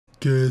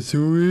Guess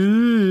who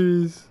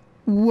it is?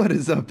 What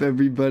is up,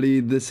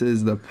 everybody? This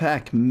is the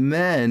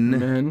Pac-Men.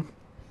 Man.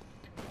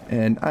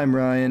 And I'm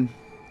Ryan.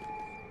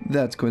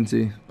 That's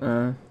Quincy.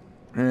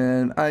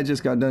 And I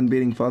just got done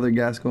beating Father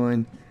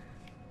Gascoigne.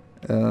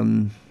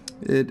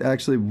 It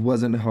actually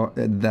wasn't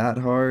that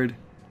hard.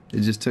 It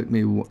just took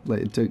me,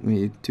 it took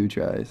me 2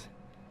 tries.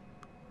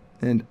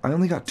 And I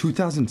only got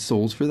 2,000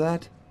 souls for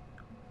that?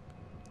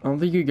 I don't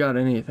think you got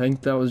any. I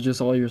think that was just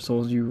all your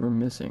souls you were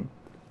missing.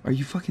 Are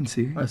you fucking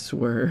serious? I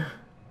swear.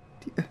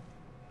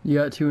 You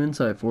got 2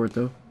 insight for it,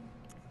 though.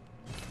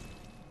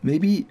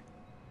 Maybe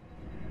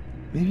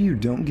you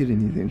don't get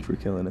anything for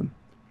killing him.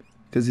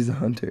 Because he's a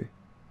hunter.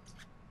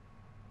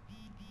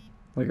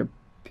 Like a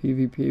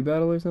PvP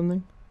battle or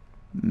something?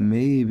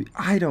 Maybe.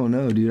 I don't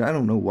know, dude. I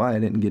don't know why I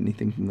didn't get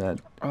anything from that.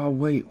 Oh,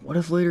 wait. What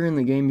if later in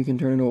the game you can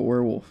turn into a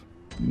werewolf?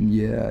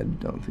 Yeah, I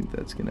don't think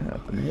that's gonna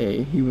happen.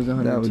 Hey, he was a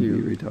hunter That would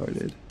too. be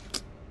retarded.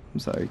 I'm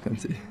sorry,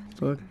 Quincy.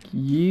 Fuck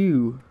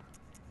you.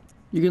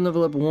 You can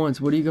level up once.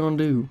 What are you gonna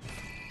do?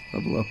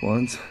 Level up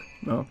once.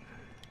 No.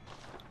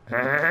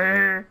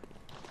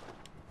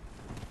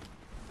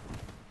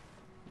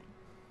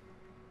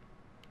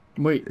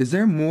 Wait. Is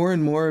there more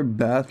and more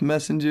bath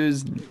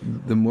messengers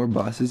the more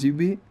bosses you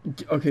beat?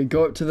 Okay,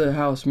 go up to the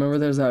house. Remember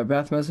there's that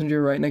bath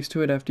messenger right next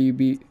to it after you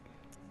beat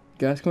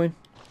Gascoigne?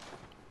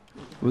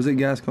 Was it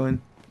Gascoigne?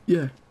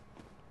 Yeah.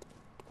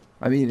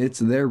 I mean, it's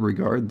there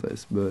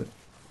regardless, but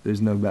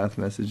there's no bath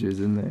messengers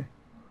in there.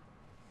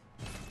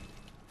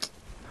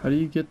 How do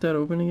you get that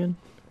open again?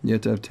 You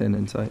have to have 10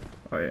 insight.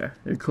 Oh yeah,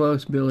 you're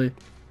close, Billy.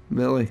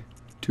 Billy.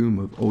 Tomb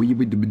of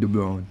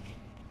Oyebidabidaban.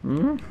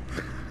 Hmm?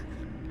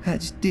 I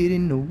just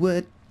didn't know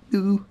what to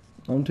do.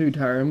 I'm too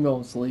tired. I'm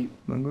going to sleep.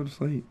 Don't go to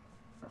sleep.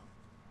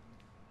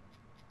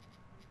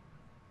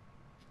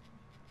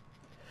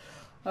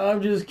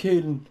 I'm just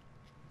kidding.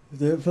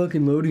 That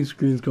fucking loading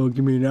screen's gonna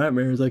give me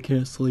nightmares. I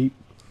can't sleep.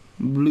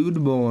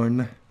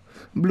 Bloodborne.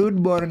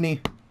 Bloodborne.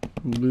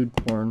 Blood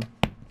porn.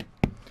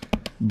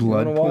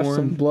 Blood You wanna watch some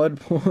porn? blood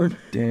porn?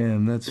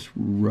 Damn, that's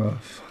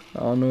rough.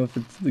 I don't know if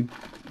it's the,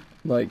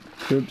 like,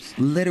 clips.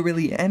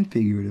 Literally and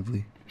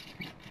figuratively.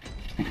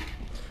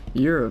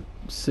 You're a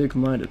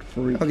sick-minded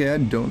freak. Okay, I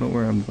don't know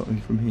where I'm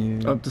going from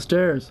here. Up the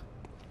stairs.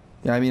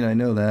 Yeah, I mean, I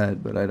know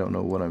that, but I don't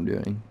know what I'm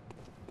doing.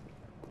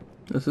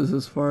 This is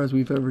as far as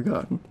we've ever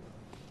gotten.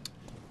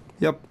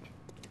 Yep.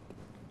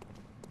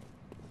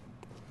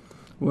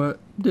 What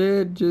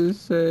did you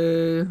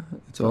say?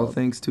 It's all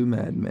thanks to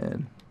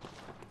Madman.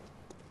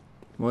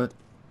 What?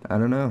 I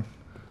don't know.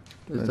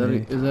 Is But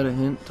that a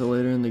hint to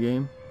later in the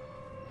game?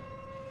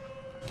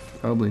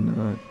 Probably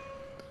not.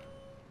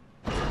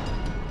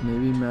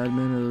 Maybe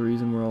madmen are the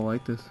reason we're all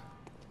like this.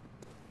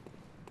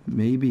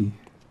 Maybe.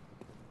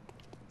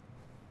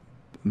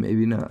 But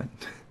maybe not.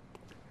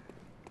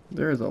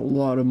 There's a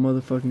lot of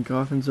motherfucking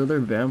coffins. Are there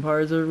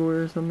vampires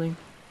everywhere or something?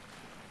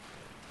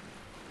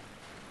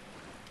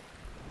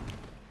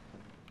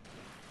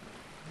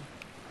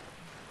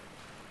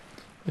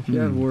 If you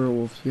have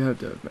werewolves, you have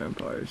to have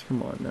vampires.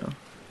 Come on now.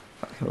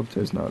 I hope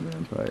there's not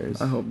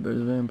vampires. I hope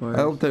there's vampires.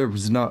 I hope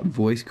there's not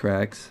voice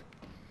cracks.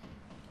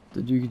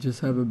 Did you just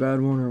have a bad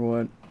one or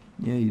what?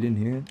 Yeah, you didn't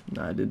hear it?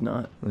 No, I did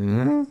not. Like,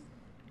 huh?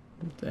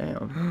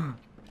 Damn.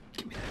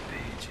 Give me that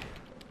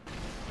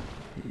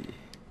page.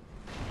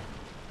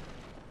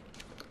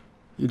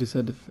 You just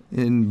had to...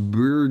 In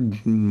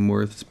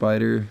Birdworth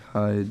Spider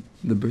hide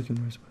the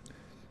Birdworth Spider.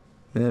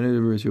 Man, it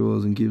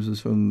rituals and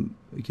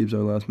keeps our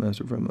last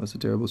master from us. A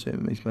terrible shame.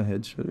 It makes my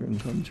head shudder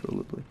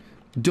uncontrollably.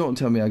 Don't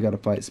tell me I gotta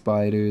fight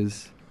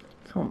spiders.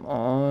 Come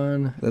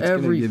on. That's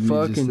Every gonna give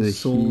fucking me just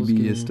the Souls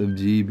heebiest game. of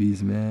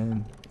jeebies,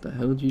 man. The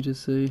hell did you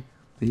just say?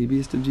 The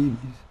heebiest of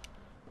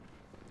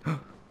jeebies.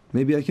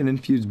 Maybe I can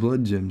infuse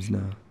blood gems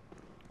now.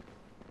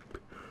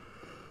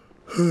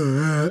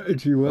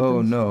 It's your weapons?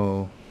 Oh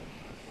no.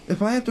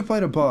 If I have to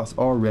fight a boss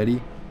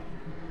already,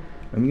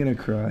 I'm gonna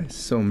cry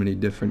so many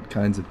different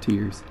kinds of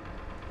tears.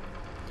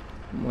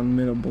 1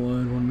 minute of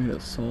blood, 1 minute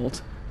of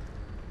salt.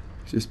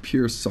 Just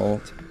pure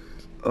salt.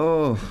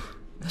 Oh,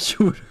 That shit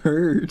would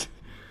hurt.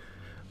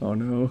 Oh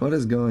no. what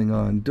is going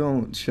on?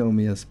 Don't show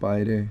me a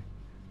spider.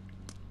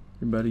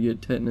 You're about to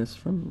get tetanus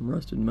from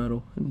rusted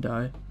metal and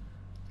die.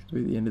 It's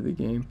gonna be the end of the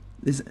game.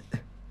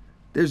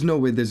 There's no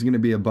way there's gonna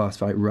be a boss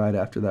fight right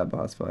after that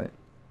boss fight.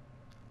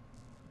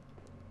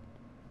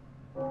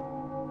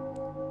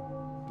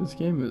 This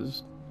game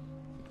is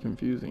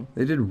confusing.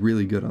 They did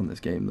really good on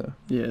this game though.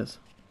 Yes.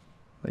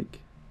 Like,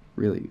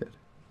 really good.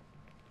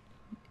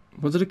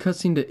 Was it a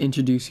cutscene to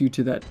introduce you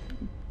to that?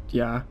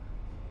 Yeah.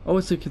 Oh,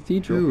 it's a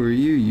cathedral. Who are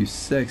you, you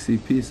sexy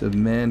piece of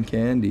man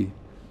candy?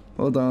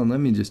 Hold on, let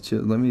me just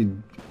chill. Let me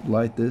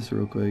light this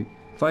real quick.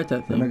 Fight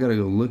that Then I thing. gotta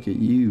go look at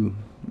you.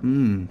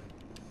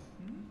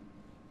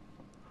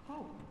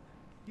 Oh,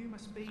 you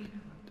must be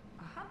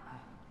a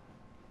hunter.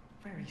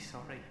 Very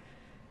sorry.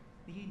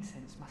 The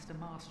incense must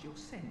have masked your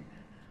scent.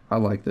 I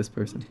like this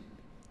person.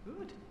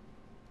 Good.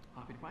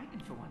 I've been waiting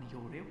for one of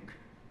your ilk.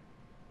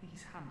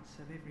 These hunts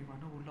have everyone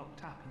all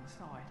locked up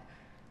inside,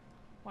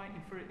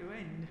 waiting for it to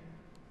end.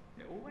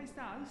 It always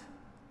does.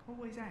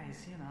 Always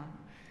has, you know,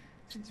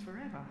 since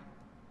forever.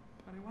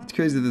 But it won't It's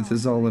crazy be that this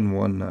is all in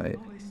one night.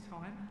 all this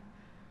time.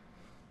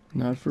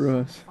 Not for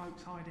us.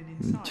 Folks hiding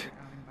inside are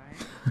going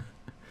bad.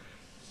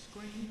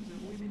 Screams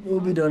of women. We'll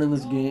be done in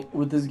this game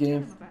with this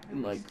game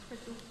in like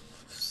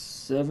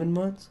 7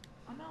 months.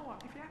 I know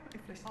what if you happen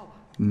if this. Oh,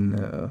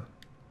 No.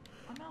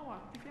 I know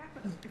what if you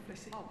happen if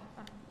this. Oh.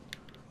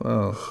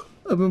 Well.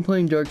 I've been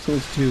playing Dark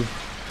Souls 2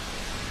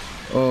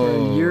 Oh,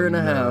 for a year and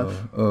a no.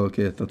 half, Oh,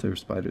 okay. I thought there were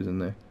spiders in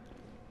there.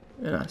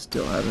 and I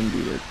still haven't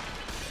beat it.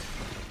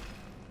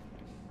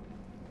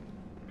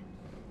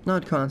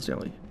 Not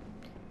constantly,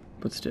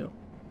 but still.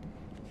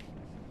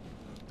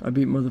 I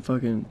beat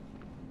motherfucking.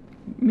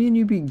 Me and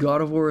you beat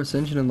God of War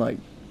Ascension in like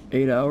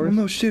 8 hours. Well,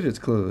 no shit, it's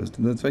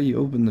closed. That's why you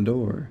opened the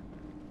door.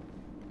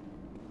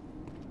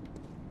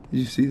 Did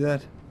you see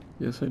that?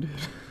 Yes, I did.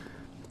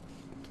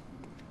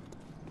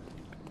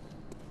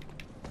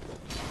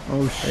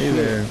 Oh shit. Hey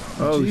there.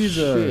 Oh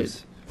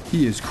Jesus. shit.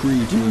 He is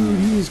creepy. Dude,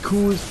 he is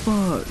cool as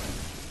fuck.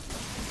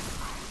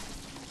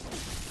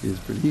 He is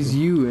pretty He's cool.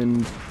 you and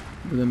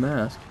with a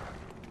mask.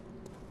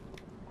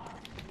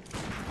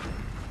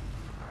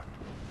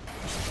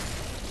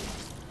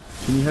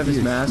 Can you have He his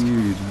is mask?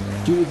 huge,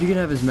 man. Dude, if you can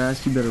have his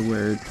mask, you better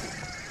wear it.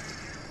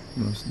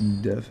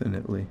 Most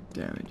definitely.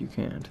 Damn it, you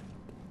can't.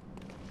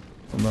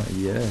 Well, not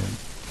yet.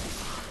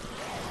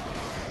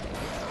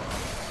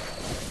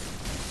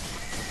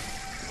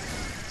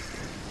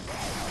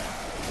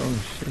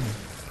 Oh shit.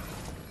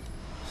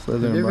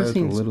 Slither Have you and ever Bite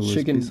seen the littlest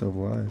chicken- piece of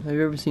life. Have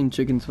you ever seen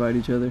chickens fight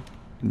each other?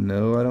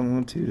 No, I don't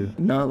want to.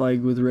 Not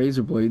like with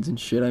razor blades and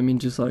shit. I mean,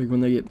 just like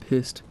when they get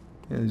pissed.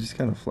 Yeah, they just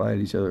kind of fly at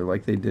each other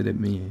like they did at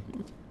me.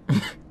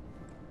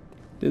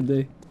 Did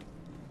they?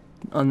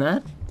 On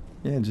that?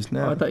 Yeah, just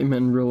now. Oh, I thought you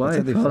meant in real That's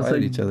life. how they I was fly at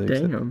like, each other,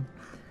 except- damn.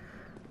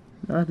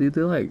 Nah, dude,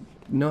 they like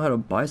know how to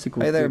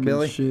bicycle. Hey there, kick and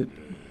Billy. Shit.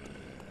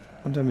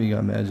 One time he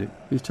got magic.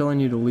 He's telling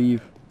you to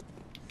leave.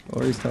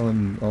 Or he's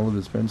telling all of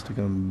his friends to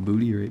come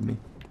booty rape me.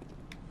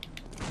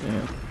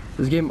 Damn.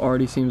 This game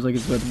already seems like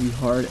it's about to be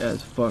hard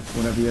as fuck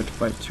whenever you have to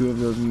fight two of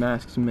those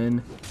masked men.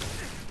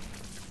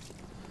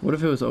 What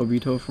if it was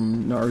Obito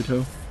from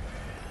Naruto?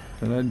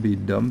 And I'd be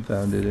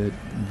dumbfounded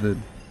at the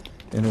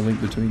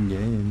interlink between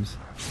games.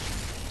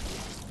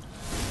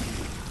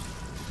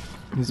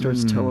 He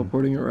starts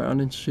teleporting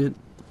around and shit.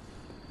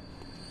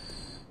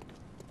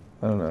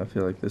 I don't know, I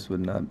feel like this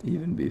would not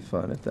even be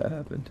fun if that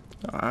happened.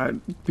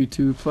 I'd be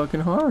too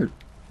fucking hard.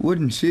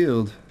 Wooden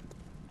shield.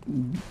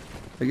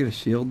 I get a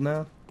shield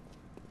now?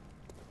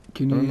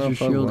 Can I you don't use know your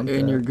if I shield want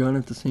and that. your gun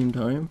at the same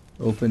time?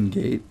 Open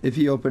gate. If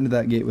he opened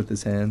that gate with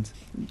his hands,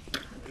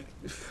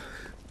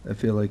 I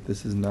feel like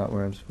this is not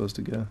where I'm supposed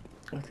to go.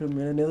 I could have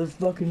made another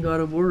fucking God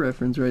of War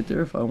reference right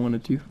there if I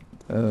wanted to.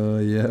 Oh,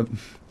 yep.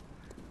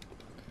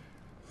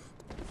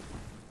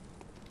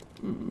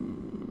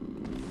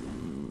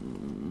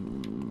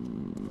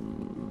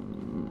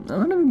 I'm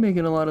gonna be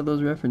making a lot of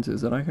those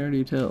references, and I can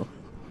already tell.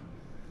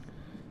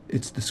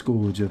 It's the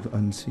scourge of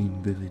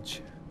Unseen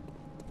Village.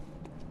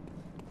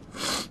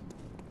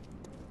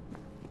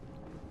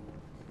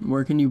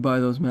 Where can you buy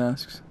those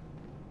masks?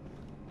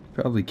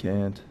 Probably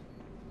can't.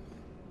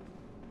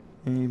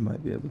 He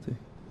might be able to.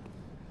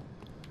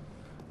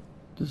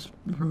 Just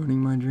ruining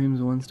my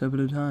dreams one step at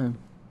a time.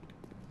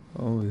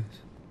 Always.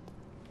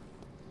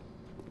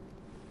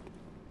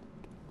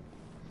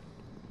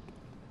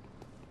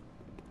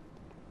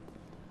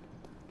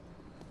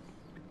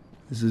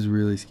 This is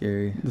really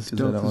scary. The Because I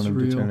stealth don't want is him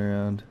to real. turn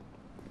around.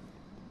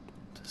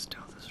 The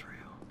stealth is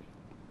real.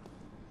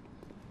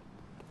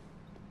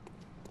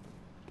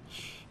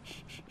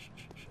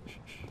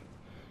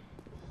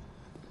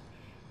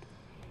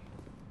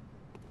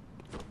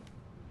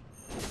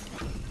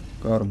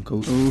 Got him,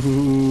 coach.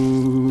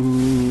 Ooh.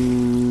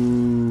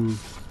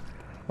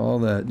 All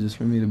that just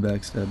for me to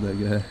backstab that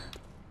guy.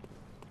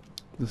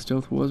 The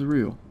stealth was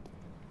real.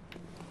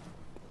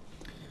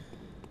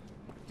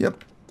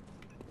 Yep.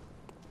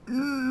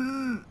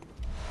 Mm.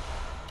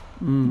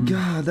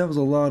 God, that was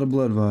a lot of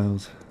blood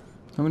vials.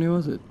 How many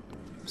was it?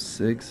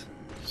 6.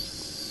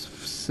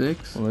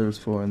 6? Well, there was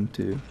 4 and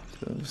 2.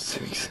 So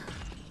 6.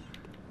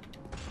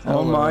 Hello.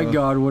 Oh my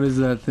god, what is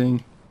that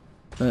thing?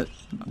 That...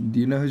 Do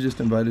you know who just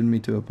invited me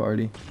to a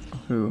party?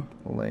 Who?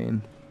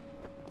 Elaine.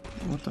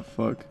 What the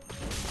fuck?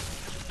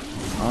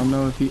 I don't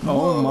know if he...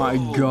 Oh my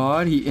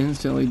god, he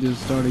instantly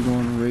just started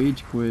going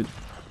rage quit.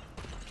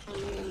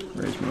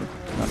 Rage mode,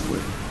 not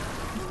quit.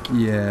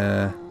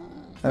 Yeah.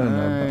 I don't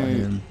know about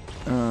him.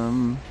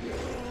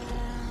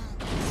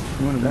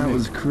 That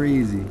was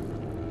crazy.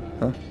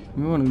 Huh?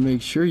 We want to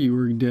make sure you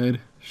were dead.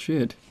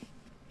 Shit.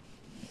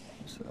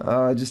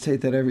 I just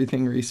hate that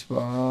everything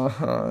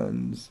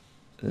respawns.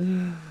 Are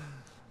you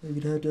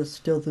gonna have to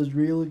stealth is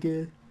real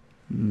again?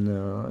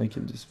 No, I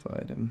can just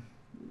fight him.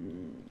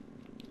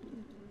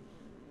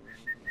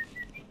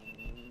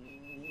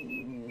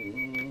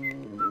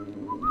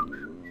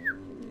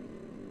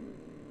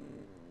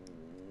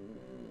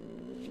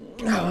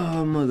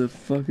 Oh,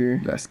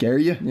 motherfucker. Did I scare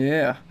you?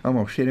 Yeah. I'm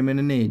gonna shit him in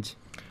the nades.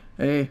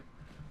 Hey.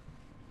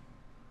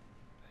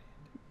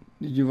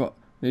 Did you...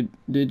 Did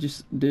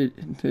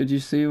you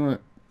see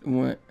what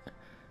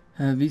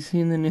have you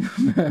seen the new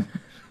Batman?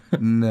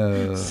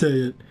 No. Say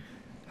it.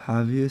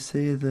 Have you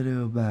seen the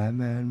new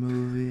Batman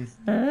movie?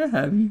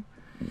 Have you?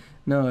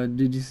 No,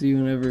 did you see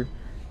whenever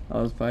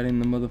I was fighting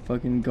the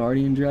motherfucking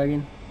guardian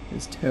dragon?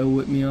 His tail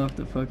whipped me off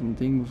the fucking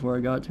thing before I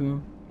got to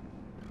him?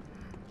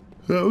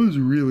 That was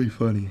really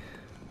funny.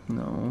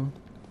 No.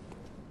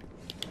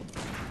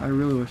 I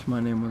really wish my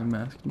name was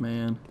Masked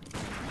Man.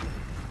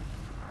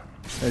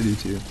 I do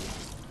too.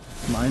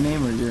 My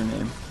name or your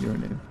name? Your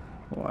name.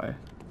 Why?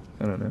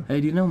 I don't know.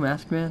 Hey, do you know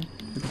Masked Man?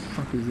 What the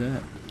fuck is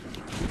that?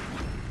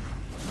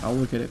 I'll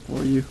look at it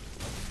for you.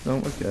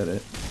 Don't look at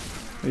it.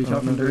 Are you I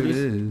don't talking know who it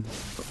dirty? is.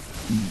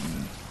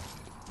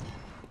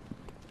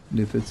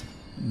 If it's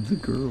the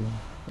girl,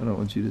 I don't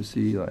want you to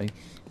see like,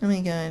 oh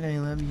my god, I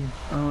love you.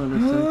 I want to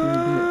suck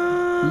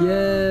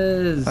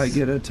your dick. Yes! I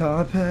get a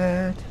top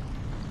hat.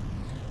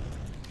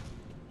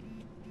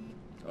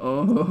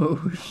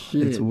 Oh,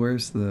 shit. It's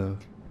worse though.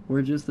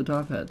 We're just the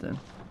top hat then.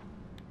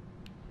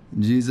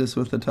 Jesus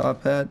with the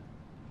top hat?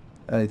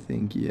 I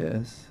think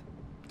yes.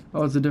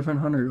 Oh, it's a different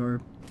hunter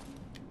garb.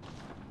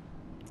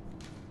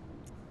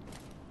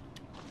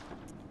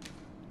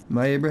 Am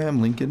I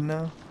Abraham Lincoln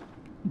now?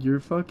 You're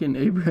fucking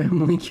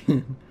Abraham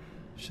Lincoln.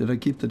 Should I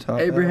keep the top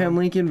Abraham hat?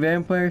 Lincoln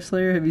Vampire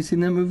Slayer, have you seen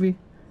that movie?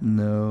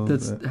 No.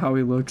 That's but how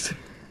he looks.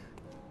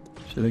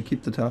 should I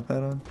keep the top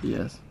hat on?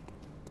 Yes.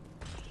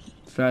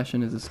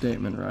 Fashion is a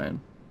statement,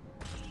 Ryan.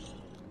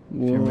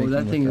 you're Whoa, making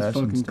that a thing is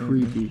fashion fucking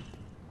statement. creepy.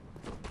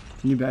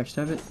 Can you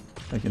backstab it?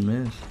 I can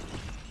miss.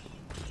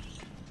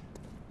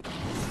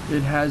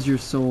 It has your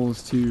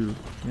souls too.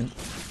 Yep.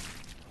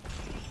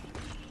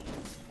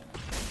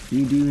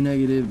 You do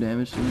negative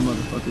damage to the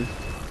motherfucker.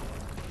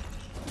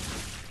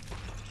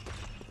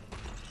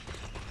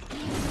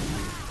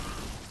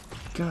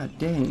 God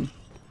dang.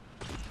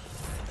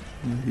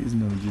 Yeah, he's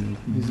no joke.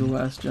 He's the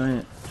last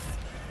giant.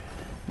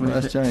 When he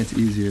Last Giant's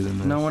easier than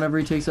this. No, whenever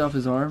he takes off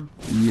his arm,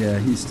 Yeah,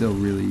 he's still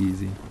really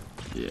easy.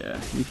 yeah,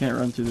 you can't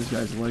run through this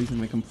guy's legs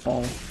and make him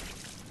fall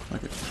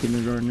like a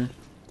kindergartner.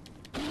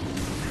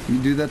 You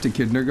do that to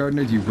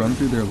kindergartners? You run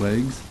through their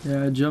legs?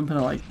 Yeah, jump and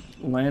like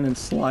land and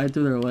slide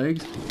through their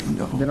legs.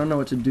 No. They don't know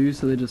what to do,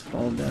 so they just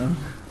fall down.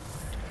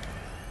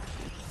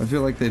 I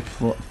feel like they'd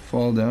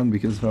fall down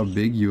because of how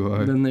big you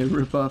are. Then they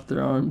rip off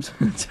their arms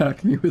and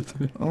attack me with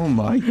them. Oh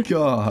my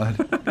god.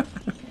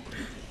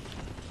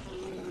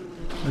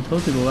 I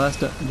told you the last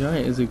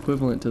giant is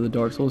equivalent to the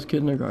Dark Souls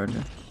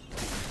kindergartner.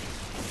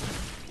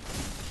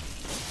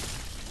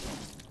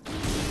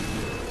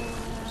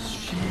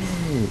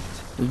 Shit.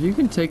 If you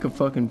can take a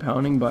fucking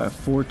pounding by a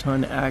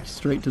 4-ton axe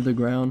straight to the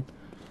ground,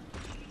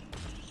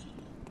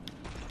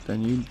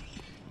 then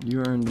you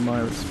earned my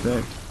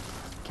respect.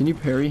 Can you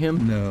parry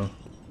him? No.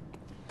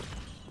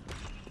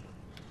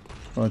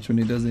 Watch when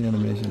he does the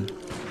animation.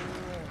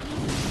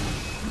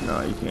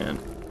 No, you can't.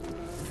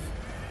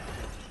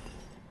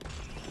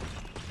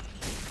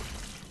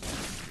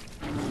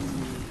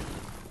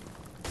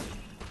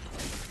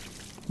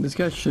 This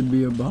guy should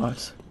be a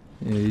boss.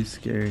 Yeah, he's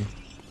scary.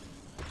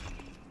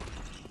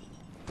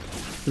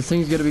 This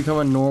thing's gonna become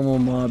a normal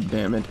mob,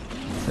 damn it.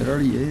 It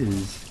already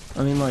is.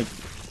 I mean, like,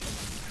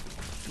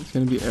 it's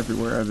gonna be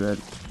everywhere, I bet.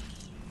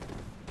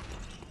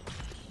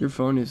 Your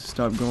phone needs to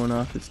stop going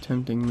off, it's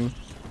tempting me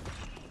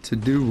To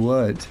do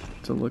what?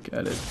 to look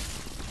at it.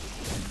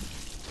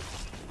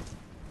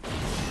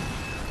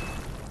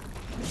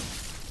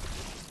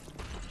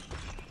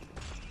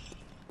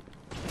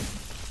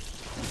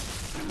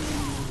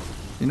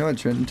 You know what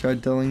Trenton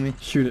tried telling me?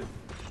 Shoot it.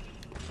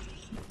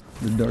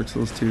 The Dark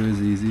Souls 2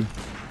 is easy.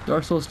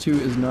 Dark Souls 2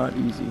 is not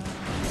easy.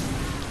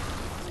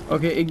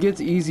 Okay, it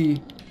gets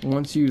easy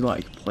once you,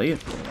 like, play it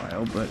for a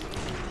while, but...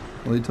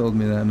 Well, he told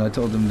me that, and I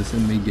told him to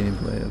send me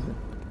gameplay of it.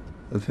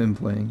 Of him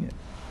playing it.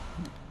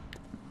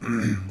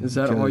 Is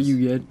that all Because- you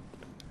get?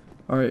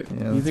 Alright,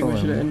 Yeah, you that's think all we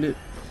I should get. end it?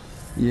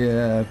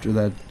 Yeah, after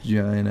that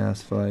giant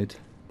ass fight.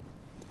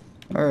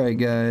 Alright,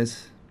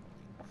 guys.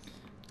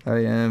 I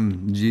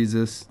am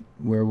Jesus,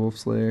 Werewolf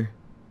Slayer.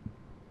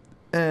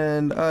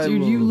 And I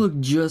Dude, you will- look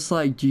just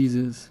like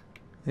Jesus.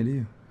 I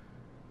do.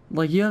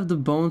 Like, you have the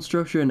bone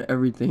structure and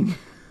everything.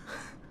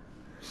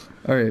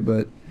 Alright,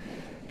 but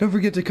don't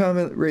forget to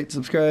comment, rate,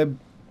 subscribe.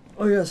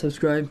 Oh yeah,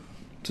 subscribe.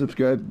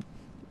 Subscribe.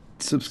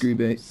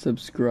 Subscribe.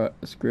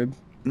 Subscribe.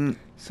 Mm.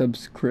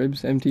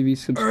 Subscribes. MTV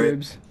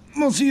subscribes.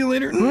 We'll see you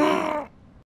later.